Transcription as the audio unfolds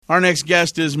Our next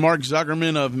guest is Mark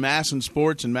Zuckerman of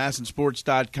MASNSports and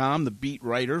MASNSports.com, the beat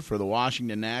writer for the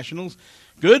Washington Nationals.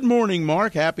 Good morning,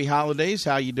 Mark. Happy holidays.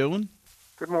 How you doing?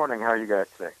 Good morning. How are you guys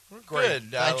today? We're great.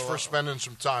 Thanks for spending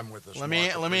some time with us. Let me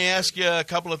ask you a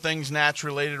couple of things Nats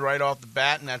related right off the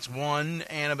bat, and that's one,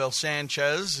 Anibal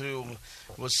Sanchez, who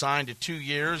was signed to 2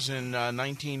 years and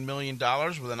 $19 million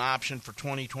with an option for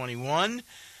 2021.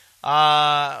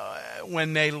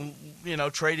 When they,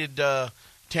 traded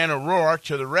Tanner Roark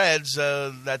to the Reds,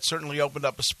 that certainly opened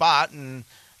up a spot, and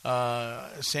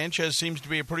Sanchez seems to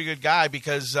be a pretty good guy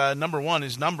because, number one,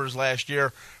 his numbers last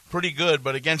year, pretty good,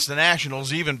 but against the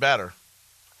Nationals, even better.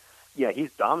 Yeah,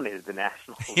 he's dominated the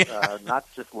Nationals, not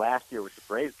just last year with the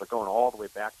Braves, but going all the way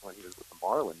back when he was with the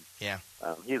Marlins. Yeah.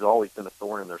 He's always been a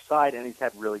thorn in their side, and he's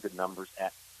had really good numbers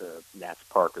at Nats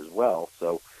Park as well.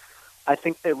 So I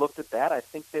think they looked at that. I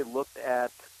think they looked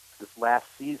at this last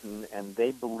season, and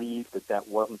they believe that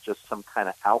wasn't just some kind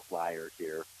of outlier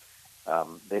here.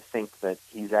 They think that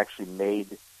he's actually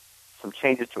made some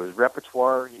changes to his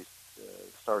repertoire. He's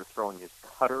started throwing his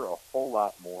cutter a whole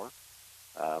lot more,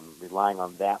 relying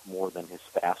on that more than his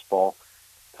fastball.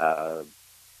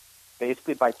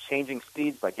 Basically, by changing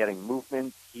speeds, by getting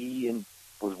movement, he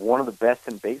was one of the best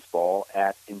in baseball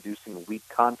at inducing weak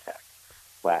contact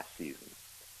last season.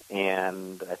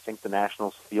 And I think the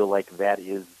Nationals feel like that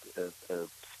is a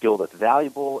skill that's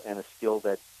valuable and a skill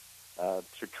that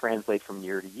should translate from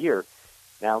year to year.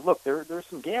 Now, look, there's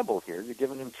some gamble here. You're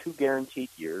giving him 2 guaranteed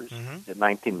years at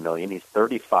 $19 million. He's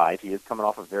 35. He is coming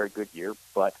off a very good year,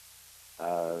 but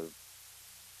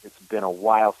it's been a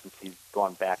while since he's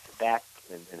gone back-to-back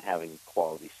and having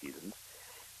quality seasons.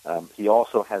 He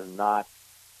also has not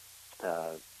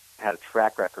had a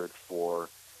track record for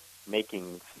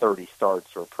making 30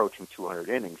 starts or approaching 200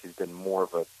 innings. He's been more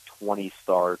of a 20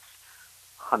 starts,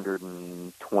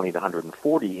 120 to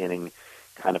 140 inning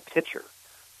kind of pitcher.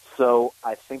 So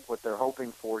I think what they're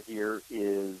hoping for here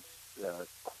is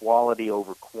quality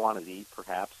over quantity,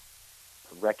 perhaps,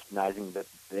 recognizing that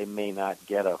they may not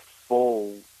get a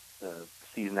full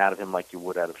season out of him like you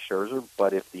would out of Scherzer,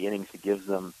 but if the innings he gives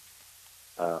them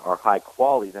are high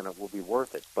quality, then it will be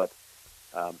worth it. But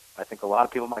I think a lot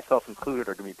of people, myself included,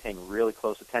 are going to be paying really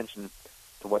close attention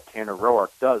to what Tanner Roark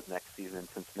does next season in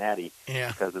Cincinnati,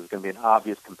 because there's going to be an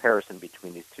obvious comparison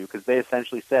between these two, because they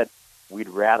essentially said, we'd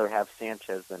rather have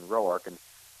Sanchez than Roark, and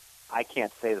I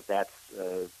can't say that that's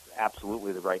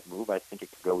absolutely the right move. I think it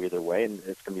could go either way, and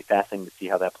it's going to be fascinating to see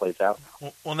how that plays out.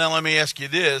 Well, now let me ask you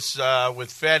this.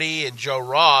 With Fetty and Joe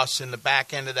Ross in the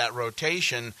back end of that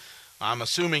rotation, I'm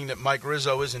assuming that Mike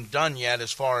Rizzo isn't done yet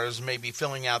as far as maybe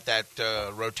filling out that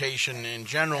rotation in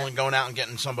general and going out and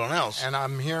getting someone else. And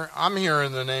I'm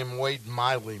hearing the name Wade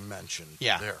Miley mentioned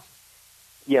there.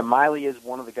 Yeah, Miley is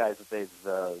one of the guys that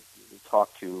they've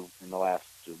talked to in the last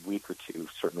week or two,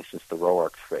 certainly since the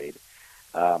Roark trade.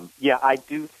 I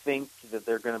do think that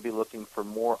they're going to be looking for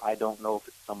more. I don't know if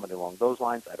it's somebody along those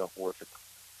lines. I don't know if it's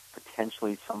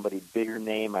potentially somebody bigger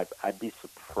name. I'd be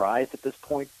surprised at this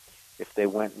point if they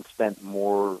went and spent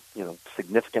more,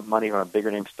 significant money on a bigger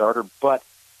name starter. But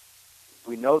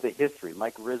we know the history.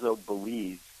 Mike Rizzo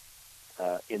believes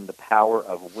in the power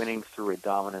of winning through a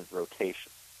dominant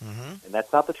rotation. And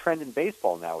that's not the trend in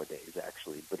baseball nowadays,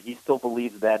 actually. But he still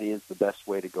believes that is the best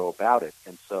way to go about it.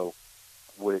 And so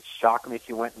would it shock me if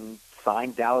you went and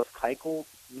signed Dallas Keuchel?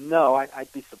 No,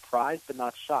 I'd be surprised but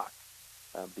not shocked,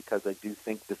 because I do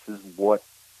think this is what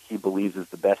he believes is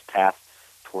the best path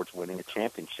towards winning a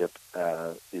championship,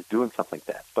 is doing something like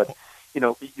that. But,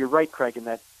 you're right, Craig, in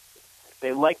that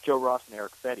they like Joe Ross and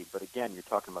Eric Fetty. But, again, you're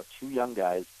talking about 2 young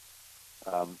guys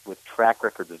with track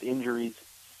records of injuries,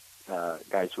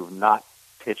 guys who have not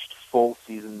pitched full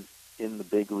seasons in the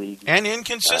big leagues. And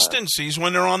inconsistencies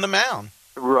when they're on the mound.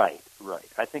 Right.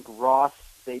 I think Ross,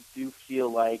 they do feel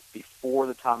like before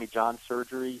the Tommy John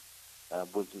surgery,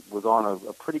 was on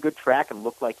a pretty good track and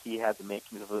looked like he had the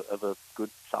makings of a good,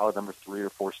 solid number 3 or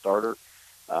 4 starter.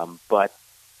 But,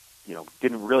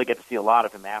 didn't really get to see a lot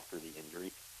of him after the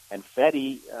injury. And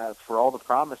Fetty, for all the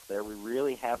promise there, we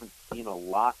really haven't seen a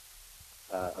lot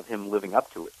of him living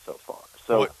up to it so far.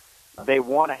 So they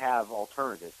want to have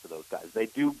alternatives to those guys. They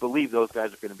do believe those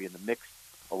guys are going to be in the mix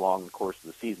along the course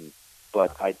of the season,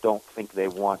 but I don't think they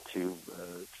want to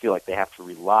feel like they have to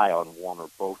rely on one or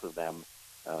both of them,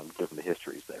 given the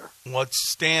histories there. What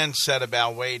Stan said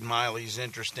about Wade Miley is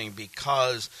interesting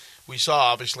because we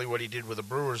saw obviously what he did with the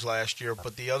Brewers last year,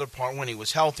 but the other part when he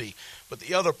was healthy. But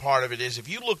the other part of it is if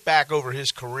you look back over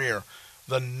his career,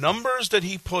 the numbers that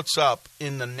he puts up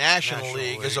in the National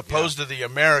League as opposed to the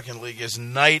American League is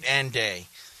night and day.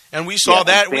 And we saw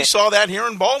that. We saw that here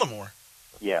in Baltimore.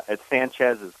 Yeah, at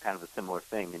Sanchez is kind of a similar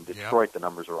thing. In Detroit, the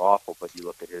numbers are awful, but you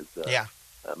look at his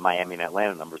Miami and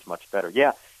Atlanta numbers, much better.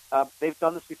 Yeah, they've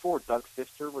done this before. Doug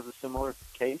Fister was a similar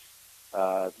case.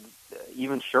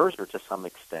 Even Scherzer to some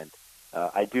extent.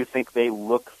 I do think they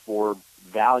look for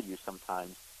value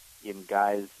sometimes in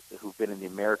guys who've been in the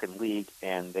American League,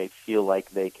 and they feel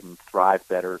like they can thrive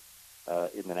better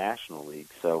in the National League.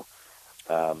 So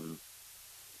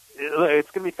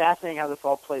it's going to be fascinating how this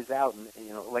all plays out.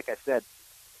 And, like I said,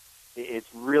 it's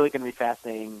really going to be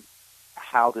fascinating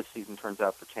how this season turns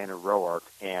out for Tanner Roark,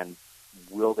 and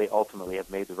will they ultimately have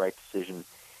made the right decision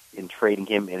in trading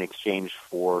him in exchange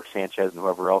for Sanchez and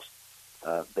whoever else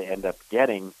they end up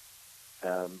getting.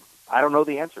 I don't know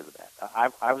the answer to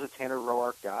that. I was a Tanner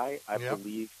Roark guy. I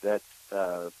believe that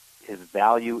his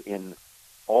value in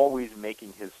always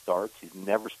making his starts, he's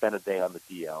never spent a day on the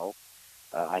DL.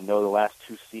 I know the last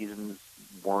 2 seasons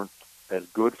weren't as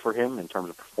good for him in terms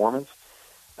of performance,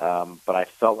 but I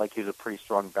felt like he was a pretty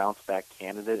strong bounce-back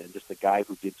candidate and just a guy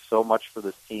who did so much for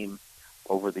this team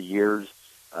over the years,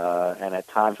 and at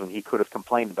times when he could have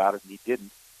complained about it and he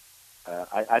didn't.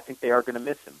 I think they are going to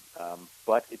miss him,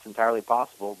 but it's entirely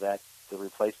possible that the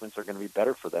replacements are going to be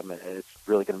better for them, and it's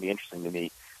really going to be interesting to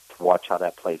me to watch how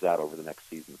that plays out over the next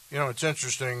season. It's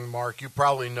interesting, Mark. You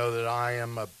probably know that I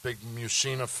am a big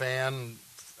Mussina fan.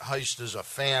 Heist is a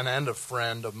fan and a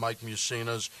friend of Mike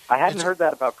Mussina's. I hadn't heard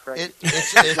that about Craig.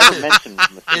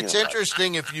 It's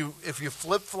interesting if you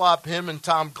flip-flop him and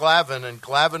Tom Glavine, and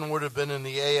Glavine would have been in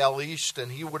the AL East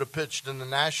and he would have pitched in the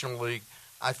National League.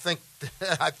 I think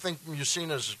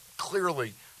Mussina's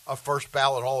clearly a first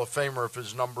ballot Hall of Famer if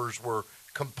his numbers were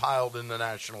compiled in the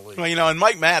National League. Well, and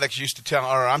Greg Maddux used to tell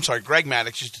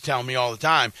me all the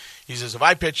time. He says, if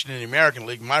I pitched in the American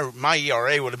League, my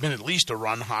ERA would have been at least a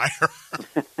run higher.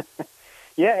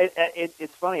 Yeah,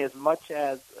 it's funny. As much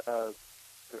as the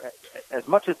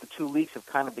 2 leagues have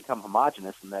kind of become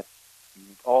homogenous, and that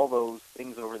all those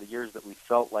things over the years that we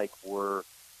felt like were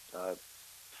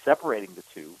separating the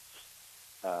two,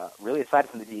 really aside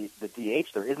from the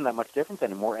DH, there isn't that much difference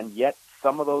anymore, and yet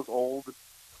some of those old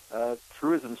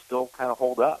truisms still kind of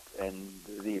hold up. And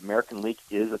the American League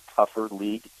is a tougher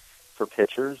league for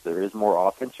pitchers. There is more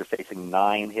offense. You're facing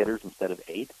 9 hitters instead of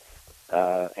 8.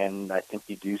 And I think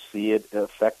you do see it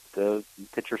affect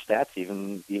pitcher stats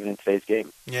even in today's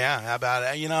game. Yeah, how about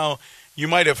it? You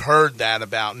might have heard that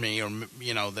about me, or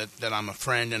that I'm a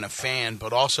friend and a fan.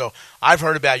 But also, I've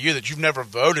heard about you that you've never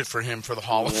voted for him for the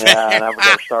Hall of Fame. Yeah, I'm never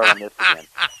going to start on this again.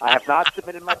 I have not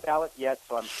submitted my ballot yet,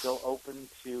 so I'm still open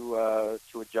to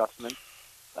adjustment.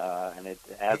 And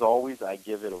as always, I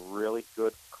give it a really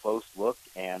good, close look,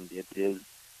 and it is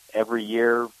every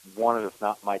year one of, if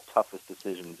not my toughest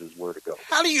decisions, is where to go.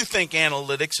 How do you think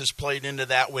analytics has played into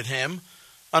that with him?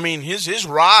 I mean, his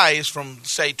rise from,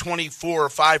 say, 24 or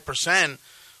 5%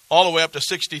 all the way up to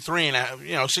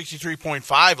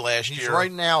 63.5 last year. He's right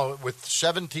now with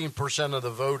 17% of the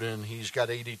vote in. He's got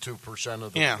 82%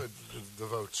 of the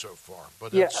vote so far,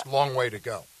 but it's a long way to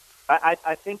go.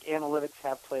 I think analytics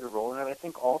have played a role in it. I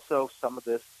think also some of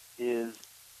this is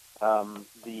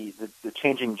the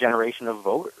changing generation of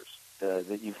voters.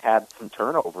 That you've had some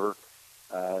turnover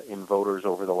in voters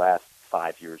over the last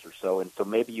 5 years or so, and so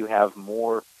maybe you have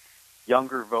more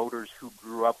younger voters who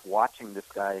grew up watching this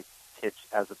guy pitch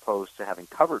as opposed to having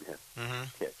covered him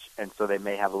pitch, and so they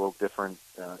may have a little different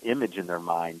image in their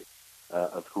mind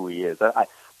of who he is. I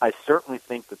certainly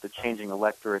think that the changing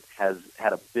electorate has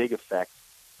had a big effect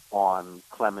on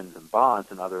Clemens and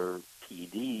Bonds and other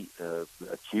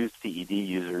accused PED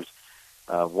users,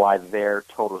 why their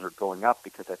totals are going up,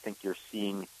 because I think you're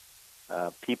seeing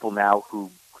people now who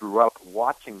grew up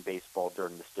watching baseball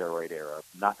during the steroid era,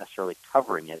 not necessarily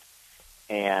covering it,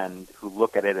 and who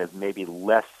look at it as maybe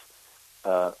less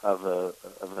of an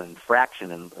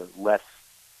infraction and less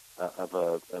of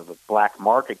a black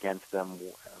mark against them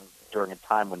during a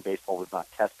time when baseball was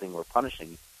not testing or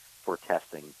punishing for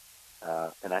testing.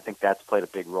 And I think that's played a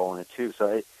big role in it too.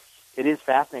 So it is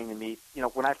fascinating to me.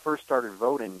 When I first started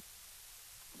voting,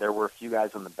 there were a few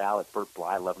guys on the ballot. Bert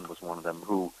Blyleven was one of them,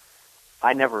 who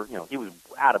I never, he was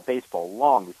out of baseball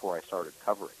long before I started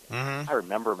covering it. I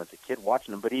remember him as a kid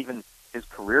watching him, but even his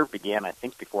career began, I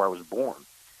think, before I was born.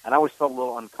 And I always felt a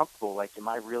little uncomfortable, like, am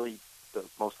I really the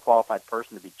most qualified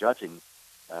person to be judging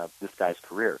this guy's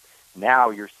career?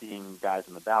 Now you're seeing guys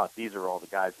on the ballot. These are all the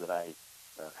guys that I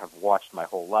have watched my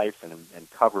whole life and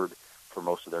covered for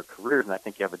most of their careers, and I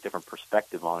think you have a different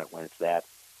perspective on it when it's that,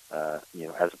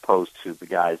 as opposed to the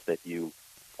guys that you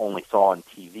only saw on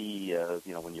TV,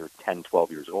 when you were 10,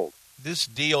 12 years old. this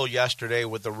deal yesterday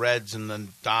with the Reds and the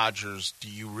Dodgers,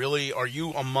 are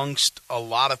you amongst a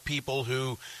lot of people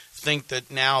who think that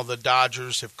now the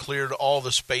Dodgers have cleared all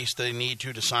the space they need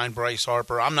to sign Bryce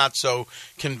Harper? I'm not so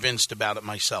convinced about it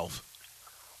myself.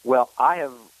 Well, I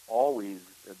have always,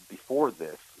 before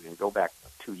this, go back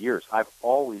 2 years, I've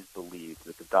always believed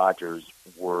that the Dodgers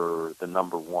were the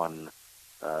number one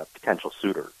potential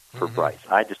suitor for Bryce.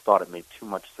 I just thought it made too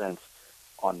much sense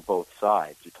on both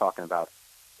sides. You're talking about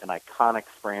an iconic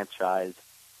franchise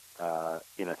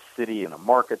in a city, in a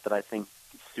market that I think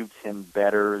suits him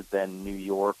better than New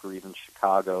York or even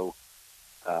Chicago.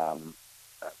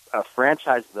 A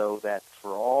franchise, though, that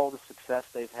for all the success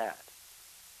they've had,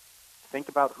 think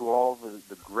about who all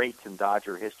the greats in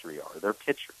Dodger history are. They're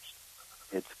pitchers.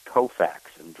 It's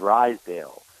Koufax and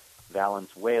Drysdale,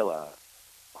 Valenzuela,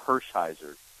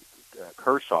 Hershiser,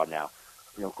 Kershaw now.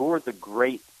 Who are the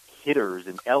great hitters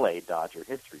in L.A. Dodger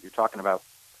history? You're talking about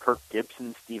Kirk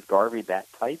Gibson, Steve Garvey, that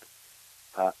type.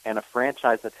 And a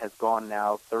franchise that has gone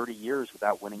now 30 years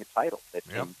without winning a title.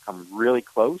 They've come really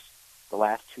close the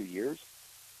last 2 years.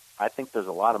 I think there's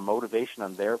a lot of motivation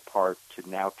on their part to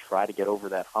now try to get over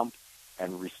that hump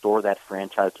and restore that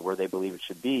franchise to where they believe it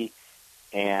should be.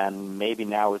 And maybe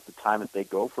now is the time that they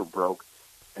go for broke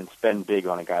and spend big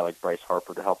on a guy like Bryce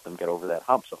Harper to help them get over that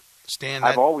hump. So Stan,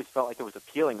 I've always felt like it was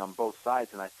appealing on both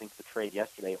sides, and I think the trade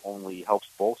yesterday only helps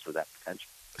bolster that potential.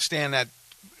 Stan, that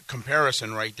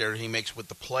comparison right there he makes with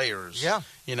the players,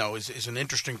 is an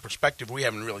interesting perspective we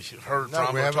haven't really heard from or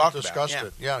talked about. We haven't discussed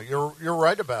it. Yeah, you're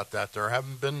right about that. There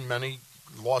haven't been many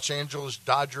Los Angeles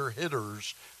Dodger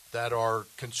hitters that are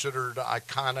considered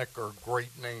iconic or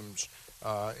great names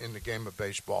in the game of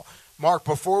baseball. Mark,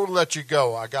 before we let you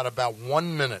go, I got about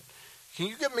 1 minute. Can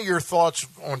you give me your thoughts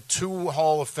on 2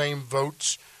 Hall of Fame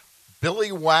votes,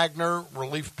 Billy Wagner,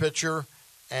 relief pitcher,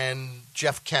 and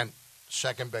Jeff Kent,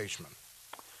 second baseman?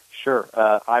 Sure.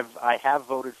 I have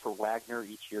voted for Wagner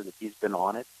each year that he's been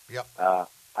on it. Yep.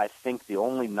 I think the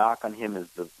only knock on him is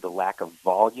the lack of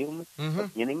volume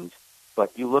of innings.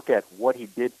 But you look at what he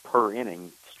did per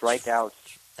inning,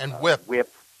 strikeouts, and whip.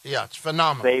 Yeah, it's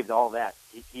phenomenal. Saved, all that.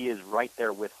 He is right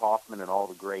there with Hoffman and all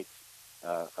the greats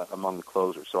among the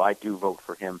closers. So I do vote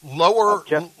for him.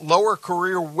 Lower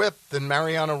career whip than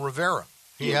Mariano Rivera.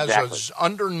 He has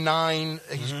under 9.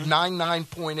 He's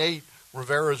 99.8.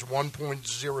 Rivera's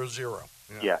 1.00.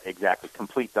 Yeah, exactly.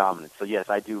 Complete dominance. So, yes,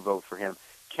 I do vote for him.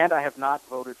 Kent I have not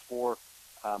voted for,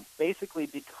 basically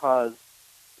because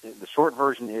the short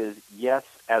version is, yes,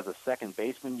 as a second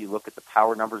baseman, you look at the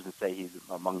power numbers and say he's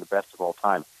among the best of all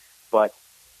time. But,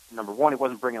 number one, he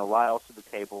wasn't bringing a lot else to the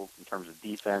table in terms of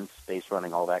defense, base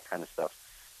running, all that kind of stuff.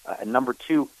 And number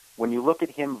two, when you look at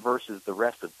him versus the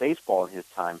rest of baseball in his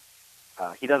time,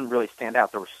 he doesn't really stand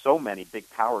out. There were so many big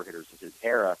power hitters in his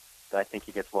era that I think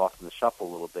he gets lost in the shuffle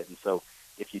a little bit. And so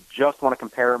if you just want to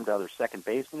compare him to other second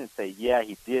basemen and say, yeah,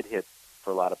 he did hit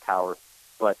for a lot of power,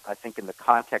 but I think in the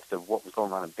context of what was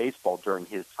going on in baseball during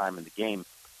his time in the game,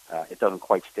 it doesn't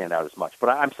quite stand out as much.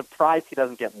 But I'm surprised he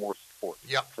doesn't get more support.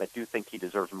 Yeah. I do think he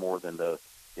deserves more than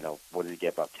what did he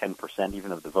get, about 10%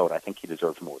 even of the vote? I think he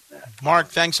deserves more than that. Mark,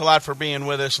 thanks a lot for being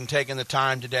with us and taking the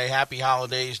time today. Happy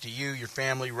holidays to you, your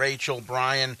family, Rachel,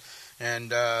 Brian,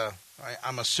 and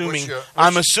I'm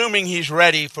assuming he's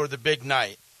ready for the big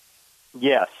night.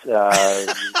 Yes,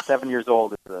 7 years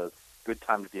old is a good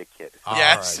time to be a kid.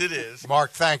 Yes, it is.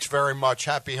 Mark, thanks very much.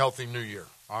 Happy, healthy New Year.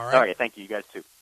 All right. All right, thank you. You guys too.